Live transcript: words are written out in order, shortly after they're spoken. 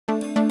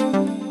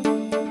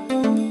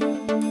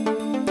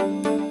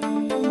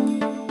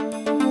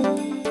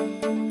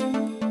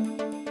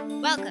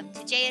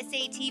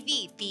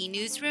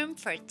newsroom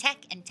for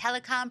tech and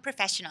telecom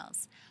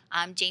professionals.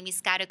 I'm Jamie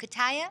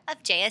Scotto-Kataya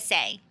of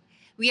JSA.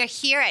 We are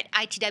here at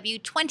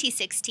ITW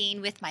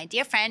 2016 with my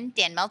dear friend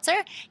Dan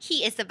Meltzer.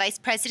 He is the Vice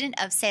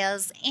President of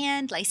Sales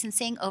and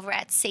Licensing over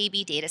at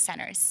Sabey Data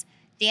Centers.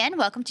 Dan,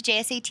 welcome to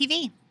JSA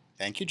TV.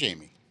 Thank you,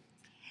 Jamie.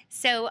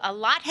 So a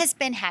lot has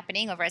been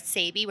happening over at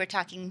Sabey. We're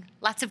talking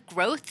lots of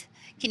growth.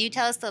 Can you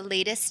tell us the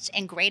latest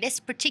and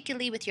greatest,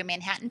 particularly with your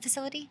Manhattan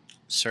facility?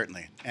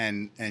 Certainly.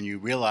 And you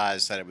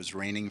realize that it was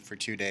raining for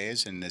 2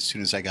 days, and as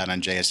soon as I got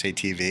on JSA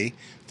TV,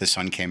 the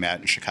sun came out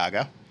in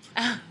Chicago.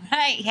 Oh,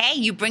 right. Hey,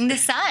 you bring the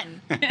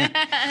sun.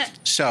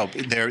 So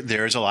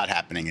there's a lot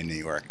happening in New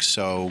York.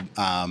 So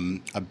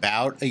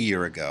about a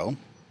year ago,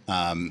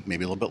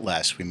 maybe a little bit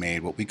less, we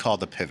made what we call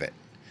the pivot.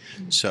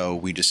 So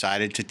we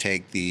decided to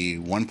take the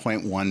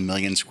 1.1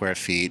 million square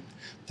feet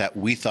that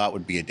we thought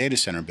would be a data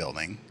center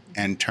building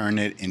and turn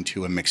it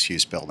into a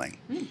mixed-use building.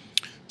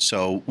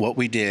 So what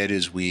we did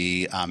is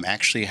we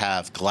actually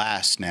have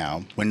glass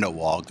now, window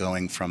wall,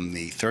 going from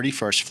the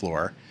 31st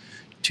floor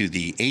to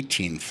the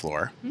 18th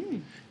floor.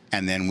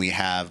 And then we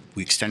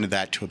extended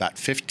that to about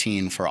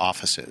 15 for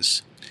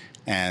offices.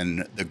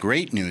 And the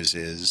great news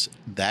is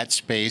that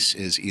space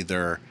is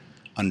either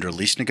under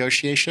lease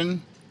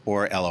negotiation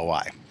or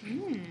LOI.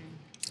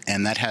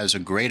 And that has a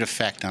great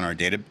effect on our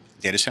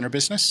data center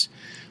business,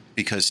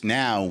 because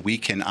now we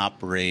can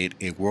operate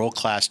a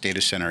world-class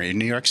data center in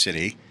New York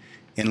City,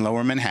 in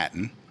Lower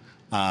Manhattan,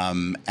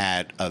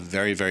 at a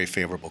very, very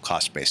favorable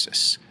cost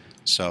basis.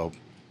 So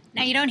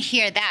now, you don't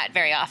hear that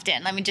very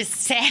often. Let me just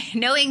say,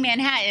 knowing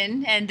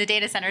Manhattan and the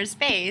data center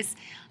space,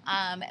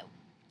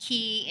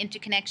 key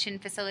interconnection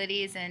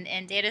facilities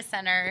and data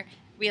center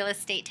real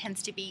estate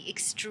tends to be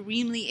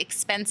extremely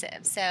expensive.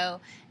 So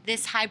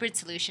this hybrid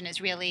solution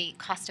is really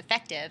cost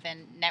effective,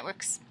 and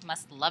networks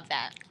must love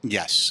that.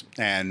 yes,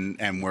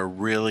 and we're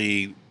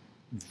really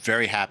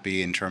very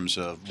happy in terms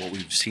of what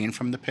we've seen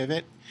from the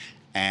pivot,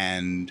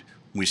 and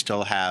we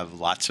still have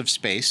lots of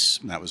space.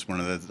 That was one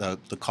of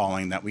the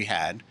calling that we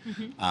had.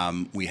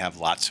 We have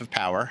lots of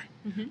power,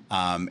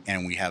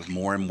 and we have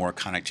more and more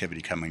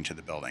connectivity coming to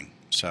the building.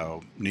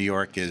 So New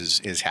York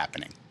is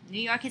happening.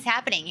 New York is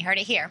happening. You heard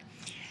it here.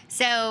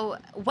 So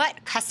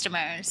what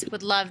customers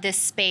would love this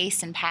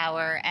space and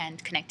power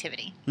and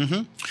connectivity?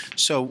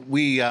 So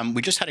we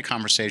just had a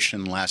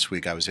conversation last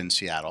week. I was in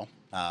Seattle,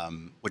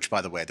 which,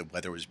 by the way, the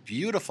weather was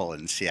beautiful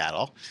in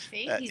Seattle.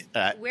 See,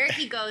 where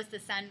he goes, the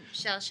sun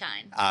shall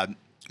shine.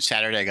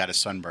 Saturday, I got a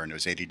sunburn. It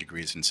was 80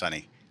 degrees and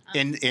sunny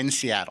in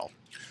Seattle.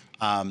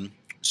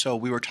 So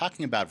we were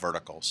talking about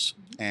verticals,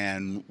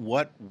 and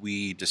what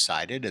we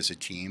decided as a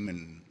team,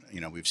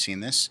 and we've seen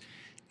this,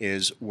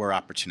 is we're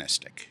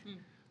opportunistic.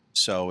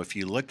 So if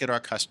you look at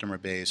our customer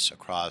base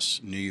across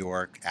New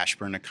York,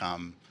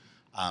 Ashburn-Tacoma,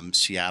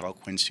 Seattle,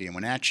 Quincy, and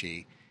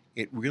Wenatchee,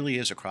 it really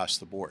is across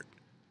the board.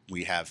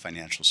 We have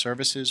financial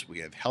services, we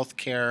have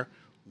healthcare,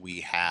 we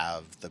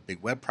have the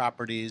big web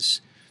properties.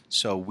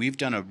 So we've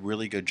done a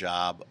really good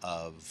job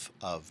of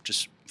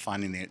just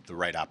finding the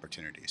right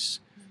opportunities.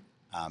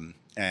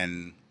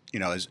 And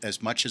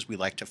as much as we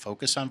like to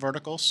focus on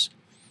verticals,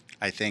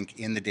 I think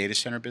in the data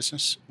center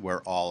business,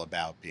 we're all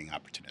about being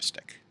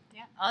opportunistic.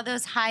 All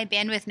those high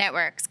bandwidth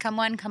networks. Come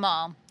one, come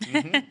all.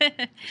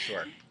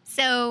 Sure.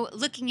 So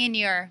looking in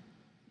your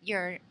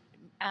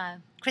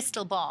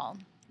crystal ball,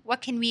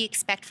 what can we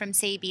expect from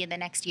Sabey in the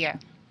next year?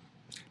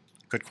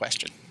 Good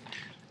question.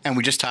 And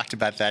we just talked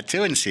about that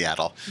too in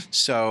Seattle.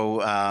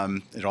 So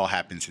it all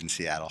happens in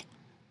Seattle.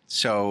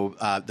 So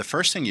the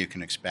first thing you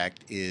can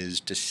expect is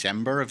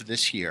December of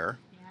this year,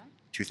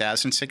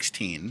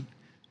 2016,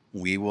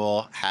 we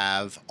will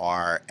have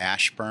our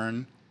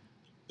Ashburn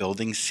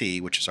Building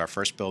C, which is our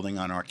first building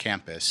on our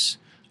campus,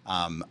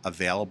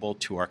 available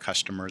to our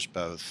customers,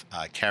 both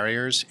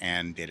carriers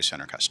and data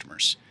center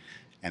customers.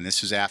 And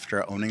this is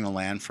after owning the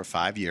land for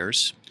 5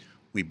 years.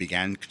 We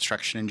began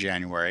construction in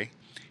January,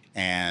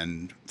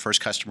 and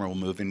first customer will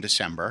move in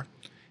December.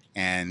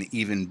 And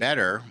even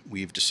better,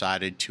 we've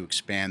decided to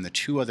expand the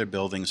 2 other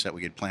buildings that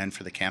we had planned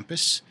for the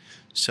campus.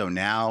 So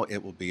now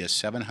it will be a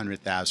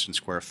 700,000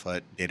 square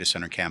foot data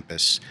center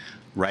campus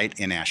right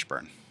in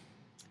Ashburn.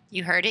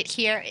 You heard it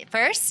here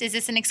first. Is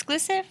this an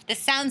exclusive? This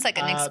sounds like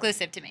an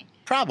exclusive to me.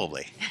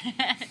 Probably.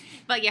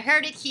 But you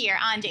heard it here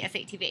on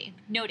JSA TV.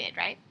 Noted,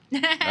 right?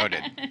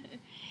 Noted.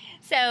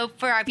 So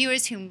for our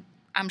viewers who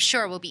I'm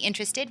sure will be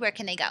interested, where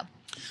can they go?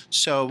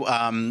 So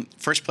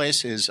first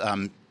place is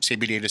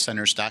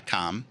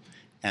sabeydatacenters.com,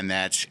 and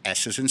that's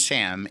S as in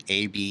Sam,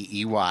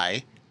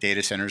 ABEY,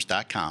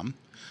 datacenters.com.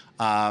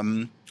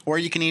 Or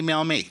you can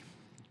email me,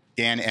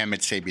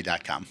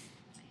 danm@sabey.com.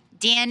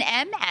 Dan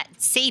M at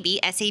Sabey,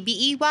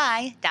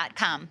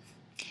 SABEY.com.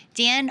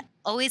 Dan,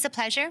 always a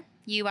pleasure.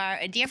 You are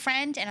a dear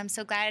friend, and I'm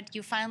so glad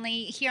you're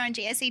finally here on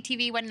JSA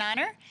TV. What an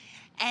honor.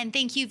 And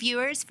thank you,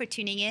 viewers, for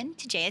tuning in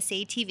to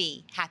JSA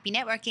TV. Happy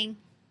networking.